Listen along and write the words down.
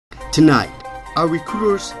Tonight, are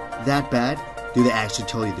recruiters that bad? Do they actually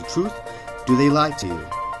tell you the truth? Do they lie to you?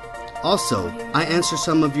 Also, I answer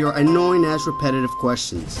some of your annoying ass repetitive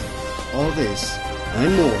questions. All this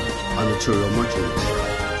and more on the Cheerio Martinez.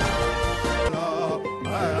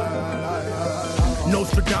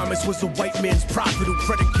 Nostradamus was a white man's prophet who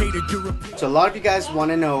predicated Europe. So a lot of you guys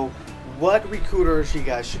want to know what recruiters you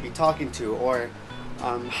guys should be talking to, or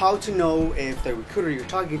how to know if the recruiter you're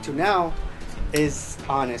talking to now is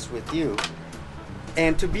honest with you.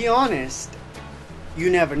 And to be honest, you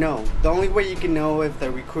never know. The only way you can know if the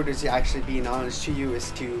recruiter is actually being honest to you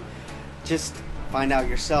is to just find out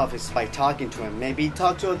yourself, is by talking to him. Maybe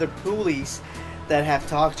talk to other police that have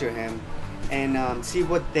talked to him and see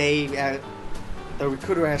what the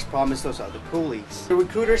recruiter has promised those other police. The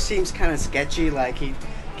recruiter seems kind of sketchy, like he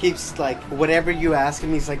keeps, like, whatever you ask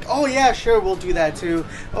him, he's like, oh yeah, sure, we'll do that too.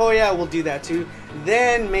 Oh yeah, we'll do that too.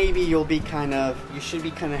 Then maybe you should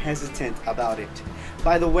be kind of hesitant about it.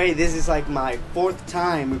 By the way, this is like my 4th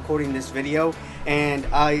time recording this video, and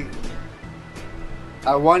I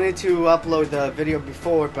wanted to upload the video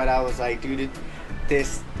before, but I was like, dude,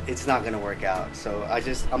 it's not gonna work out. So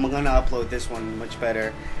I'm gonna upload this one much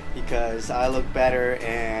better because I look better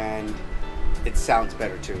and it sounds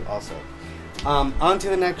better too also. On to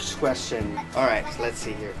the next question. Alright, so let's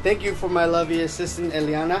see here. Thank you for my lovely assistant,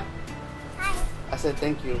 Eliana. Hi. I said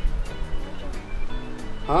thank you.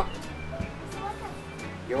 Huh?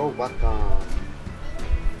 You're welcome.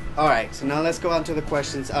 Alright, so now let's go on to the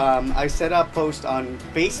questions. I set up post on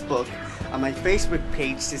Facebook, on my Facebook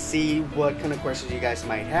page, to see what kind of questions you guys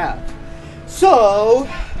might have. So,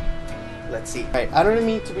 let's see. Alright, I don't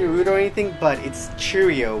mean to be rude or anything, but it's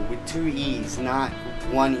Cheerio with 2 E's, not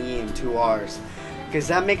 1 E and 2 R's. Because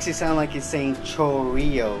that makes it sound like it's saying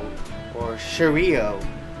chorrillo or chorrillo.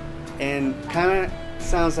 And kind of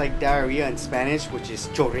sounds like diarrhea in Spanish, which is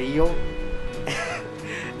chorrillo.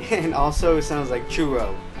 And also it sounds like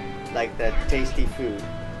churro, like that tasty food.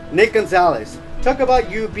 Nick Gonzalez, talk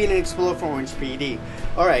about you being an explorer for Orange PD.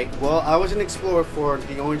 Alright, well, I was an explorer for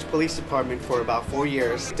the Orange Police Department for about 4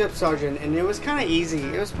 years. Picked up sergeant, and it was kind of easy.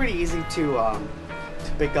 It was pretty easy to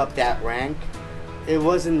pick up that rank. It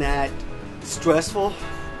wasn't that stressful,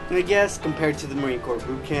 I guess, compared to the Marine Corps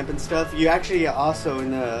boot camp and stuff. You actually also,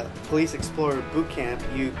 in the Police Explorer boot camp,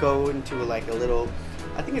 you go into like a little,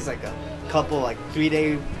 I think it's like a couple, like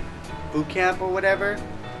 3-day boot camp or whatever.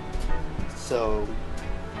 So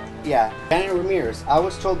yeah. Janet Ramirez, I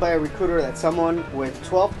was told by a recruiter that someone with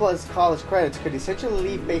 12 plus college credits could essentially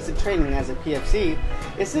leave basic training as a PFC.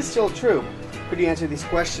 Is this still true? Could you answer these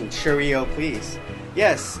questions? Cheerio, please.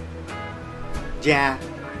 Yes.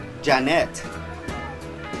 Janet.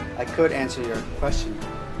 I could answer your question,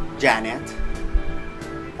 Janet.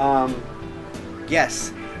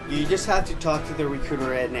 Yes. You just have to talk to the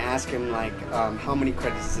recruiter and ask him, like, how many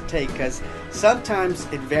credits to take, because sometimes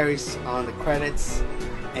it varies on the credits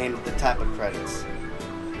and the type of credits.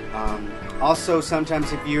 Also,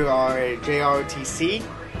 sometimes if you are a JROTC,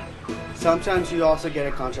 sometimes you also get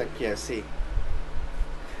a contract PFC.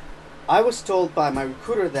 I was told by my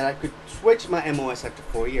recruiter that I could switch my MOS after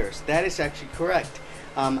 4 years. That is actually correct.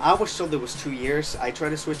 I was told it was 2 years. I tried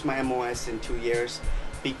to switch my MOS in 2 years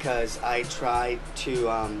because I tried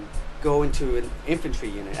to go into an infantry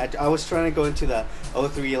unit. I was trying to go into the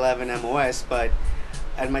 0311 MOS, but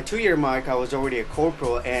at my 2-year mark, I was already a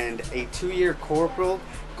corporal, and a 2-year corporal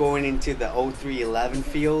going into the 0311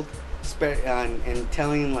 field and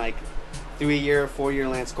telling like 3-year, 4-year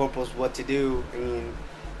Lance Corporals what to do, I mean,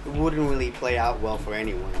 it wouldn't really play out well for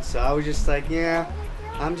anyone. So I was just like, yeah,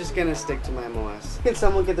 I'm just gonna stick to my MOS. Can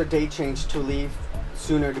someone get their date changed to leave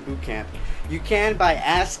sooner to boot camp? You can by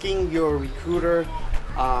asking your recruiter,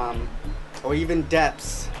 or even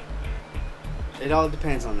DEPS. It all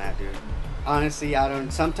depends on that, dude. Honestly,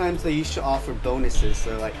 sometimes they used to offer bonuses.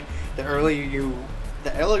 So like the earlier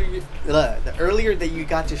that you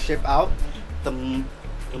got to ship out, the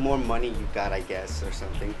more money you got, I guess, or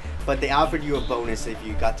something. But they offered you a bonus if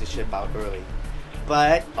you got to ship out early.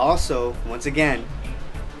 But also, once again,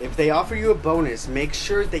 if they offer you a bonus, make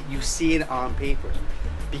sure that you see it on paper.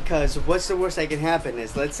 Because what's the worst that can happen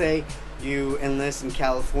is, let's say you enlist in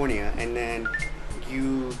California and then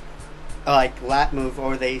you like lat move,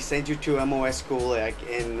 or they send you to MOS school like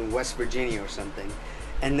in West Virginia or something,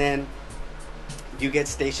 and then you get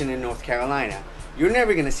stationed in North Carolina. You're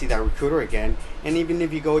never going to see that recruiter again. And even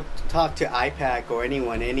if you go talk to IPAC or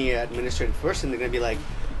anyone, any administrative person, they're going to be like,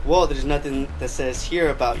 well, there's nothing that says here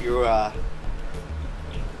about your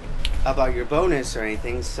bonus or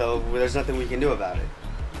anything, so there's nothing we can do about it.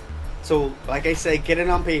 So like I say, get it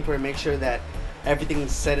on paper and make sure that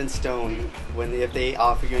everything's set in stone if they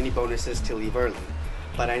offer you any bonuses to leave early.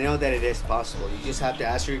 But I know that it is possible. You just have to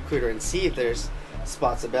ask your recruiter and see if there's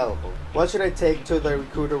spots available. What should I take to the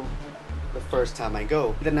recruiter the first time I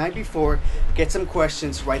go? The night before, get some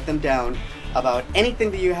questions, write them down about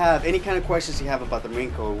anything that you have, any kind of questions you have about the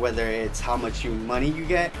Marine Corps, whether it's how much money you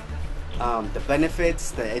get, the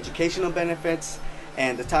benefits, the educational benefits,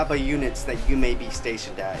 and the type of units that you may be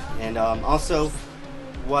stationed at, and also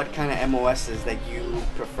what kind of MOSs that you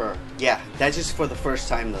prefer. Yeah, that's just for the first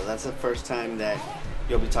time though. That's the first time that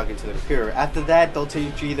you'll be talking to the recruiter. After that, they'll tell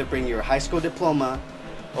you to either bring your high school diploma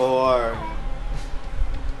or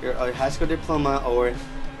your high school diploma or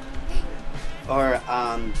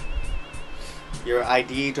your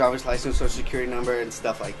ID, driver's license, social security number, and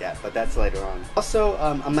stuff like that. But that's later on. Also,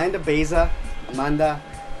 Amanda Baeza,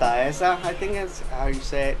 I think that's how you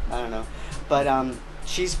say it. I don't know. But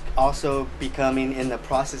she's also in the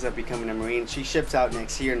process of becoming a Marine. She ships out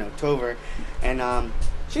next year in October, and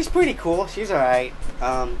she's pretty cool. She's alright.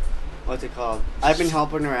 What's it called? I've been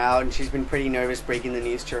helping her out, and she's been pretty nervous breaking the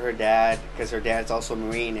news to her dad, because her dad's also a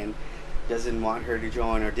Marine and doesn't want her to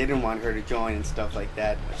join, or didn't want her to join, and stuff like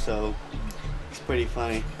that. So it's pretty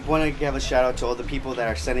funny. I want to give a shout out to all the people that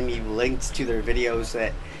are sending me links to their videos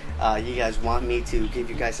that you guys want me to give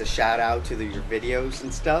you guys a shout out to your videos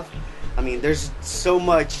and stuff. I mean, there's so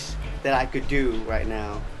much that I could do right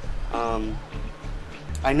now.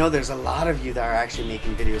 I know there's a lot of you that are actually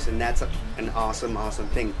making videos, and that's an awesome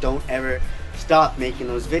thing. Don't ever stop making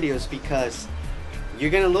those videos, because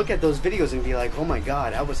you're gonna look at those videos and be like, oh my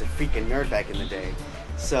god, I was a freaking nerd back in the day.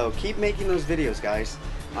 So keep making those videos, guys.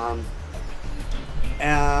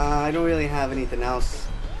 I don't really have anything else.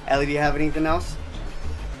 Ellie, do you have anything else?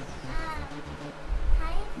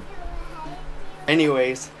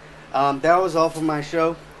 Anyways, that was all for my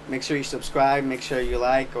show. Make sure you subscribe, make sure you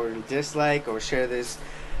like or dislike or share this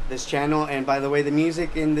channel. And by the way, the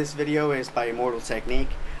music in this video is by Immortal Technique.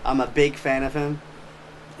 I'm a big fan of him,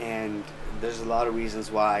 and there's a lot of reasons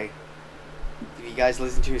why. If you guys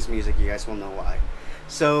listen to his music, you guys will know why.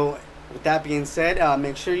 So with that being said,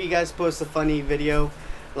 make sure you guys post a funny video,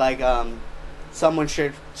 like someone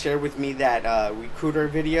shared with me that recruiter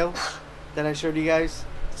video that I showed you guys.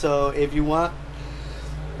 So if you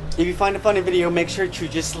find a funny video, make sure to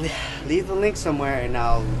just leave the link somewhere, and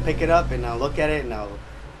I'll pick it up and I'll look at it and I'll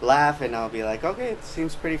laugh and I'll be like, okay, it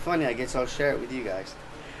seems pretty funny. I guess I'll share it with you guys.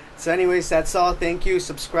 So anyways, that's all. Thank you.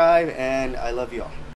 Subscribe, and I love you all.